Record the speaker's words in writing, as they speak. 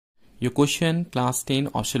यो question class 10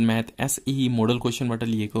 option math एसई model क्वेशनबाट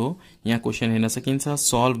लिएको हो। यहाँ क्वेशन हेर्न सकिन्छ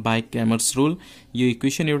सल्भ बाइ क्रैमर्स रुल। यो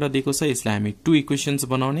इक्वेशन एउटा दिएको छ, यसलाई हामी टु इक्वेशन्स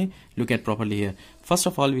बनाउने। Look at properly here. First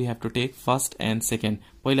of all we have two take first and second.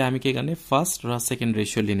 पहिला हामी के गर्ने, फर्स्ट र सेकेन्ड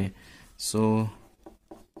रेशियो लिने। सो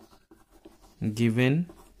गिभन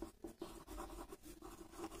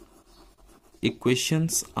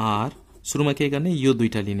इक्वेशन्स आर, सुरुमा के गर्ने, यो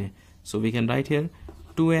दुईटा लिने। So we can write here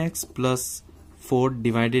 2x plus 4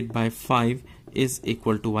 divided by 5 is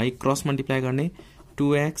equal to y। Cross multiply गर्ने,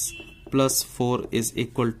 2x plus 4 is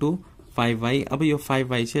equal to 5y। अब यो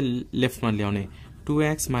 5y चाहिँ लेफ्टमा ल्याउने,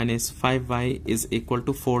 2x minus 5y is equal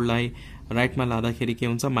to 4 लाई राइटमा लाँदाखेरि के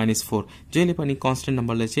हुन्छ, -4। जहिले पनि कन्स्टेन्ट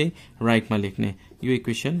नम्बरलाई चाहिँ राइटमा लेख्ने। यो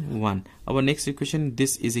इक्वेसन 1। अब next equation,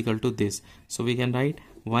 this is equal two this. So we can write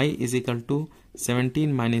y is equal to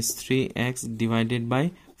 17 minus 3x divided by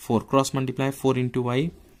 4। Cross multiply 4 into y,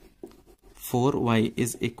 4y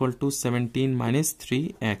is equal to 17 minus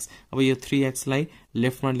 3x। अब यो 3x लाई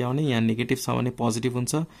लेफ्टमा ल्याउने, यहाँ negative छ भने positive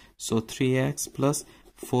हुन्छ। So 3x plus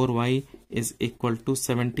 4y is equal to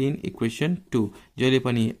 17 equation 2। जहिले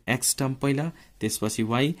पनि x टर्म पहिला, त्यसपछि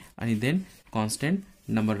y अनि देन कन्स्टेन्ट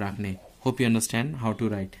नम्बर राख्ने। Hope you understand how to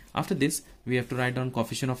write. After this, we have to write down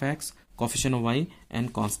coefficient of x, coefficient of y,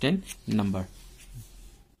 and constant number.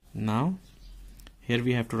 Now, here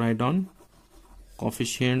we have to write down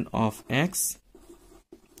coefficient of x.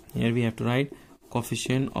 Here we have to write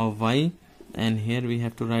coefficient of y, and here we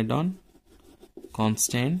have to write down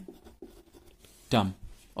constant term.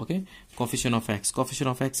 Okay, coefficient of x. Coefficient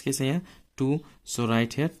of x कैसे है 2. So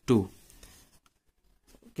write here 2.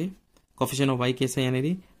 Okay, coefficient of y कैसे है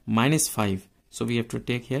यानी -5. So we have to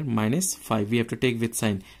take here -5. We have to take with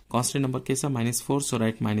sign. Constant number कैसा -4. So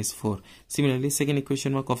write -4. Similarly, second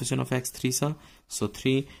equation में coefficient of x 3 सा. So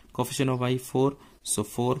 3. Coefficient of y 4. So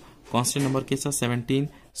 4. Constant number कैसा 17.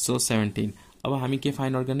 So 17. अब हामी के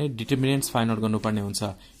फाइन्ड आउट गर्ने, determinants find out गर्नुपर्ने हुन्छ।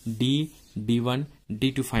 d, d1,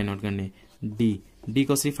 d2 find out गर्ने। d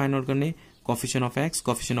कसरी फाइन्ड आउट गर्ने, coefficient of x,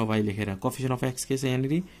 coefficient of y लेखेर। coefficient of x कैसा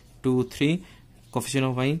यानी 2 3, coefficient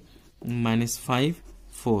of y -5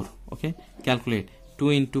 4। Okay, calculate 2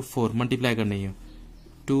 into 4 multiply गर्ने, यो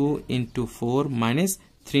 2 into 4 minus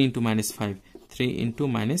 3 into -5, 3 into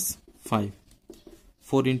 -5,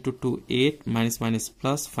 4 into 2 8 minus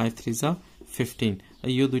plus 5 3 जा 15।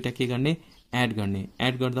 यो दुईटा के गर्ने, एड गर्ने।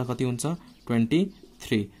 एड गर्दा कति हुन्छ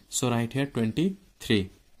 23। So right here 23।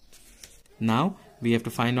 Now we have two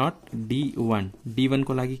find out d1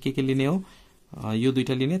 को लागि के लिने हो, यो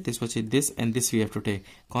दुईटा लिने, त्यसपछि this and this we have two take.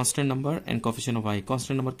 Constant number and coefficient of y।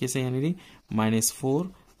 Constant number के छ यहाँनिर -4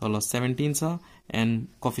 तल 17 छ, एन्ड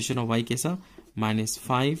कोएफिशिएंट अफ y के छ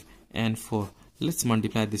 -5 and 4। Let's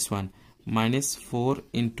multiply this one, -4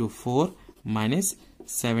 into 4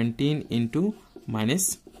 -17 into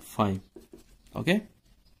 -5। Okay,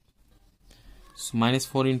 so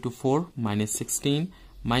 -4 into 4 -16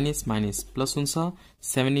 minus plus हुन्छ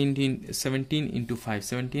 17 into 5,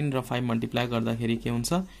 17 र 5 multiply गर्दाखेरि के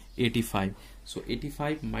हुन्छ 85। सो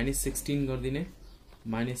 85 -16 गरिदिने,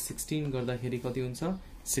 -16 गर्दाखेरि कति हुन्छ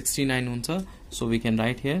 69 हुन्छ। So we can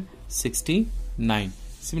write here 69।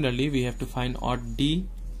 Similarly we have two find out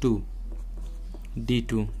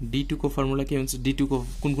d2 को फर्मुला के हुन्छ, d2 को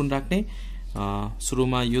कुन राख्ने,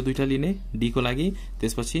 सुरुमा यो दुईटा लिने d को लागि,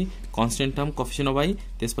 त्यसपछि constant term coefficient of y,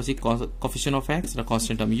 त्यसपछि कोएफिशिएंट अफ x र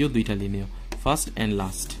कन्स्टेन्ट टर्म यो दुईटा लिने हो, first and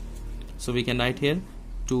last. So we can write here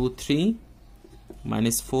 2 3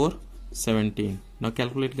 -4 17। Now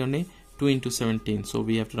calculate गर्ने 2 into 17। So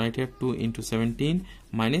we have two right here 2 into 17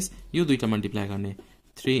 minus यो दुईटा मल्टिप्लाई गर्ने,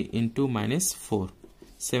 3 into -4,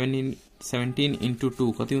 17 into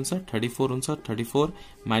 2 कति हुन्छ 34 हुन्छ, 34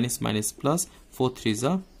 माइनस प्लस 4 3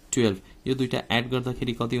 जा 12। यो दुईटा एड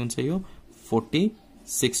गर्दाखेरि कति हुन्छ, यो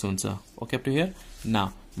 46 हुन्छ। Okay, up to hear. Now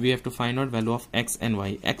we have two find out value of x and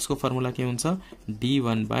y। x को फर्मुला के हुन्छ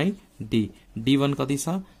d1 by d। d1 कति छ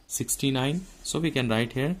 69। So we can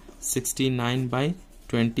write here 69 by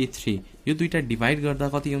 23। यो दुईटा डिवाइड गर्दा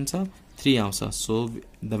कति हुन्छ 3 आउँछ। So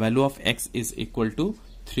the value of x is equal to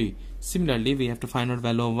 3। Similarly we have two find out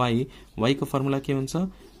value of y। y को फर्मुला के हुन्छ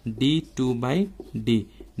d2 by d।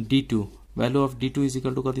 d2 value of d2 is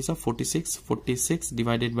equal two कति छ 46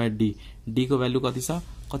 डिवाइडेड बाई d को value कति छ,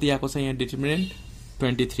 कति आएको छ यहाँ डिटर्मिनेन्ट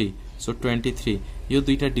 23। सो 23 यो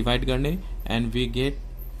दुईटा डिवाइड गर्ने and we get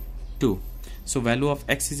 2। So value of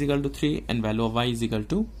x is equal two 3 and value of y is equal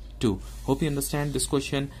two 2। Hope you understand this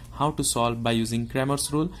question how two solve by using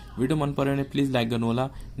Cramer's rule. Video मन पर्यो भने please like गर्नु होला,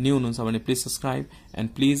 new हुनुहुन्छ भने please subscribe and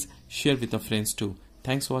please share with a friends two.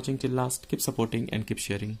 Thanks for watching till last. Keep supporting and keep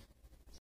sharing.